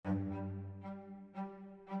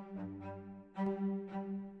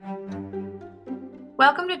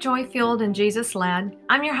Welcome to Joy Fueled and Jesus Led.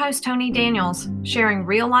 I'm your host, Tony Daniels, sharing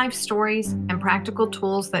real life stories and practical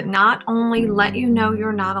tools that not only let you know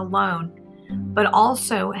you're not alone, but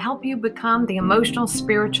also help you become the emotional,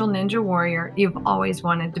 spiritual ninja warrior you've always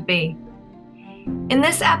wanted to be. In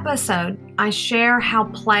this episode, I share how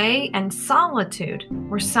play and solitude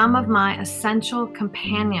were some of my essential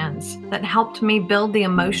companions that helped me build the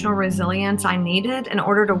emotional resilience I needed in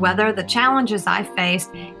order to weather the challenges I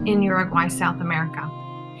faced in Uruguay, South America.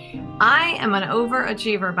 I am an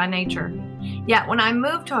overachiever by nature, yet when I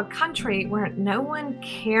moved to a country where no one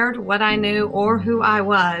cared what I knew or who I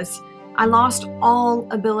was, I lost all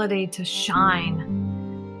ability to shine.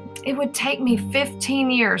 It would take me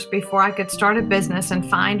 15 years before I could start a business and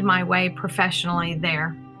find my way professionally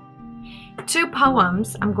there. Two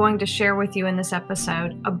poems I'm going to share with you in this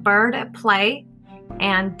episode, A Bird at Play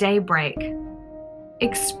and Daybreak,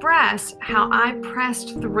 express how I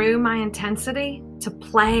pressed through my intensity to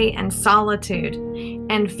play and solitude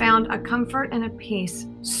and found a comfort and a peace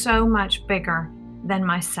so much bigger than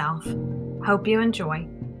myself. Hope you enjoy.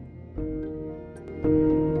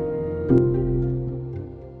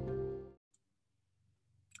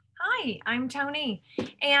 Hi, I'm Tony,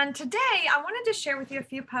 and today I wanted to share with you a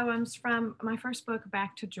few poems from my first book,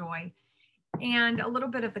 Back to Joy, and a little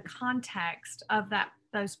bit of the context of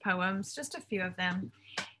those poems, just a few of them.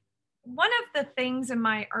 One of the things in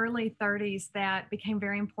my early 30s that became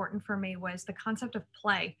very important for me was the concept of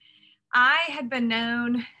play. I had been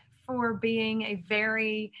known for being a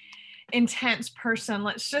very intense person,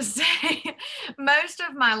 let's just say. Most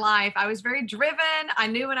of my life I was very driven. I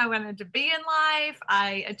knew what I wanted to be in life.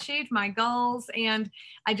 I achieved my goals, and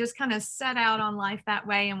I just kind of set out on life that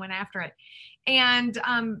way and went after it. And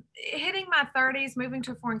hitting my 30s, moving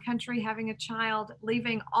to a foreign country, having a child,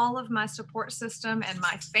 leaving all of my support system and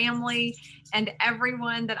my family and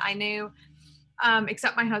everyone that I knew,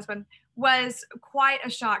 except my husband, was quite a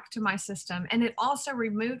shock to my system. And it also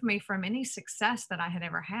removed me from any success that I had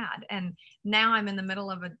ever had. And now I'm in the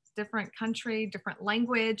middle of a different country, different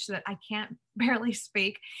language that I can't barely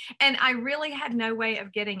speak. And I really had no way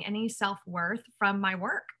of getting any self-worth from my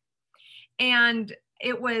work. And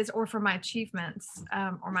it was, or from my achievements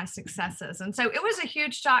or my successes. And so it was a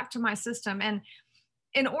huge shock to my system. And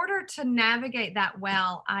in order to navigate that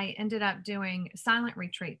well, I ended up doing silent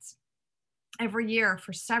retreats. Every year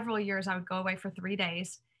for several years, I would go away for 3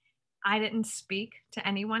 days. I didn't speak to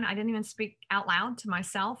anyone. I didn't even speak out loud to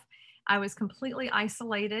myself. I was completely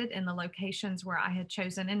isolated in the locations where I had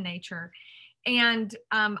chosen in nature. And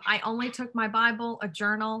I only took my Bible, a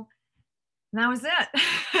journal, and that was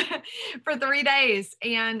it for 3 days.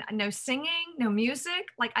 And no singing, no music.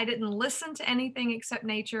 Like, I didn't listen to anything except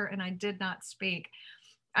nature, and I did not speak.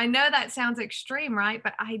 I know that sounds extreme, right?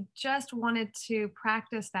 But I just wanted to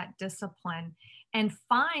practice that discipline and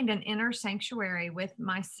find an inner sanctuary with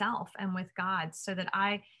myself and with God so that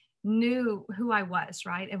I knew who I was,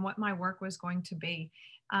 right? And what my work was going to be,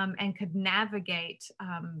 and could navigate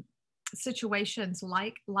situations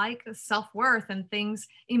like self-worth and things,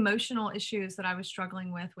 emotional issues that I was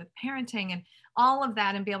struggling with parenting and all of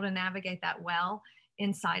that, and be able to navigate that well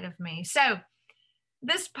inside of me. So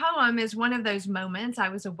this poem is one of those moments. I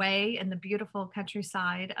was away in the beautiful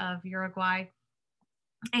countryside of Uruguay,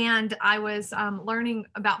 and I was learning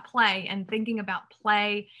about play and thinking about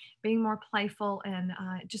play, being more playful, and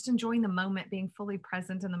just enjoying the moment, being fully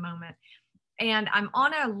present in the moment. And I'm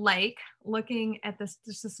on a lake looking at this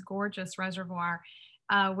gorgeous reservoir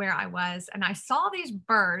where I was, and I saw these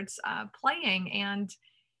birds playing and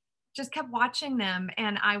just kept watching them,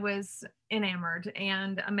 and I was enamored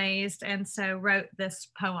and amazed, and so wrote this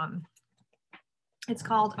poem. It's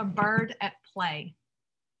called A Bird at Play.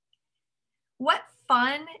 What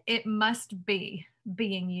fun it must be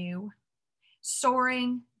being you,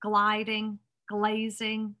 soaring, gliding,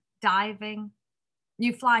 glazing, diving.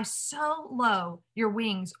 You fly so low, your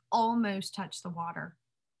wings almost touch the water.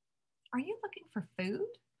 Are you looking for food,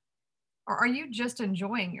 or are you just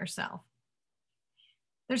enjoying yourself?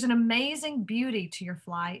 There's an amazing beauty to your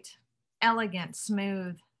flight, elegant,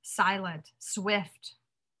 smooth, silent, swift.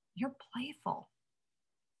 You're playful.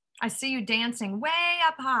 I see you dancing way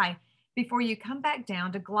up high before you come back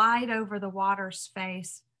down to glide over the water's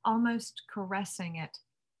face, almost caressing it,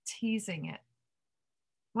 teasing it.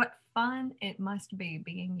 What fun it must be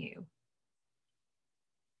being you.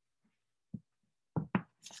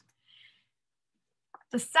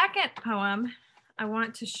 The second poem I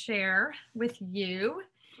want to share with you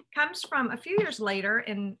comes from a few years later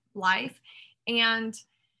in life. And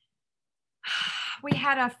we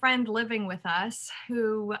had a friend living with us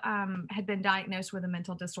who had been diagnosed with a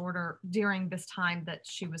mental disorder during this time that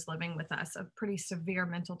she was living with us, a pretty severe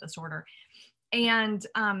mental disorder. And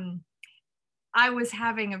I was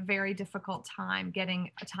having a very difficult time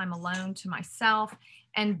getting a time alone to myself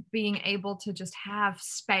and being able to just have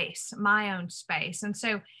space, my own space. And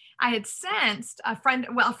so I had sensed a friend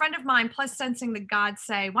of mine, plus sensing that God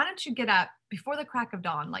say, why don't you get up before the crack of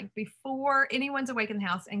dawn, like before anyone's awake in the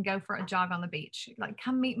house, and go for a jog on the beach. Like,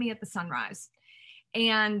 come meet me at the sunrise.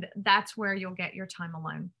 And that's where you'll get your time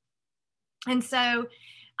alone. And so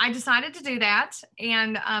I decided to do that.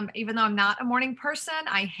 And even though I'm not a morning person,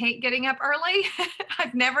 I hate getting up early.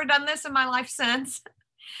 I've never done this in my life since.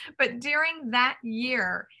 But during that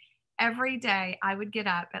year, every day I would get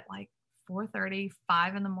up at like 4:30,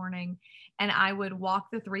 5 in the morning, and I would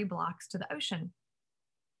walk the 3 blocks to the ocean.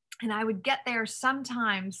 And I would get there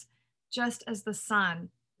sometimes just as the sun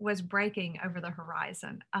was breaking over the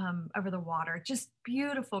horizon, over the water. Just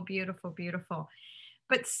beautiful, beautiful, beautiful.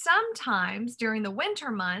 But sometimes during the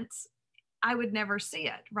winter months, I would never see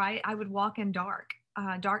it, right? I would walk in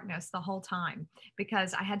darkness the whole time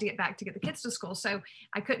because I had to get back to get the kids to school. So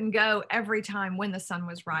I couldn't go every time when the sun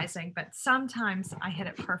was rising, but sometimes I hit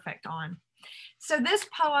it perfect on. So this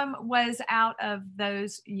poem was out of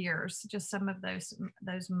those years, just some of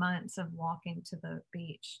those months of walking to the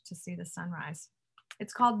beach to see the sunrise.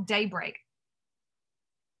 It's called Daybreak.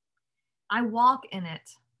 I walk in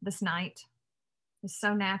it this night. Is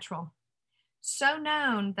so natural, so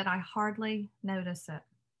known that I hardly notice it.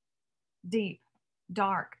 Deep,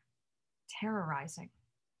 dark, terrorizing.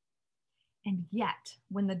 And yet,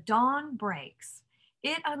 when the dawn breaks,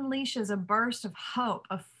 it unleashes a burst of hope,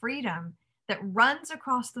 of freedom that runs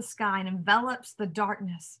across the sky and envelops the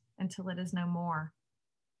darkness until it is no more.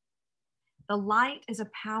 The light is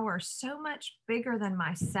a power so much bigger than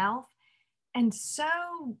myself and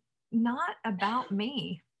so not about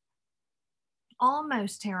me.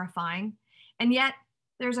 Almost terrifying, and yet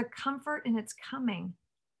there's a comfort in its coming.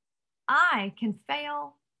 I can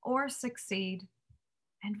fail or succeed,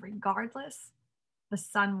 and regardless, the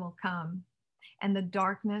sun will come and the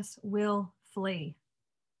darkness will flee.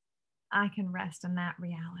 I can rest in that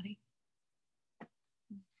reality.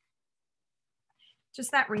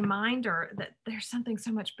 Just that reminder that there's something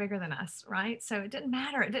so much bigger than us, right? So it didn't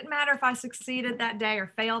matter. It didn't matter if I succeeded that day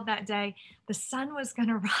or failed that day. The sun was going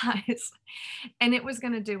to rise and it was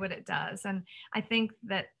going to do what it does. And I think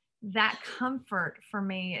that comfort for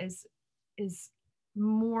me is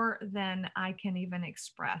more than I can even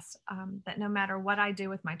express, that no matter what I do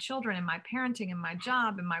with my children and my parenting and my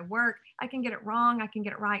job and my work, I can get it wrong. I can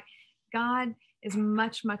get it right. God is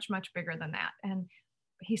much, much, much bigger than that. And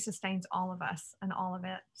He sustains all of us and all of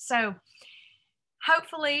it. So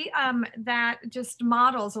hopefully that just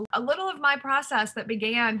models a little of my process that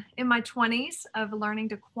began in my 20s of learning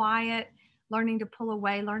to quiet, learning to pull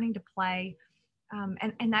away, learning to play.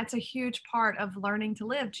 And that's a huge part of learning to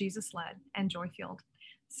live Jesus-led and joy-filled.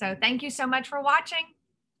 So thank you so much for watching.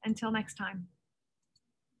 Until next time.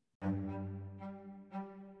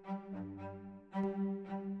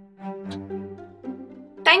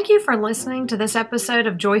 Thank you for listening to this episode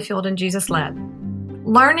of Joy-Filled and Jesus-Led.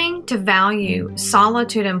 Learning to value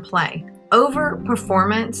solitude and play over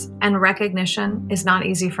performance and recognition is not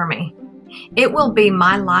easy for me. It will be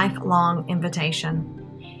my lifelong invitation.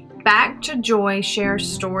 Back to Joy shares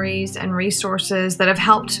stories and resources that have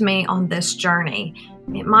helped me on this journey.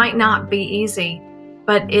 It might not be easy,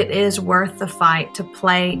 but it is worth the fight to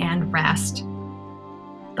play and rest.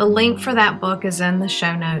 The link for that book is in the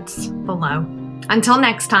show notes below. Until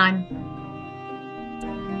next time.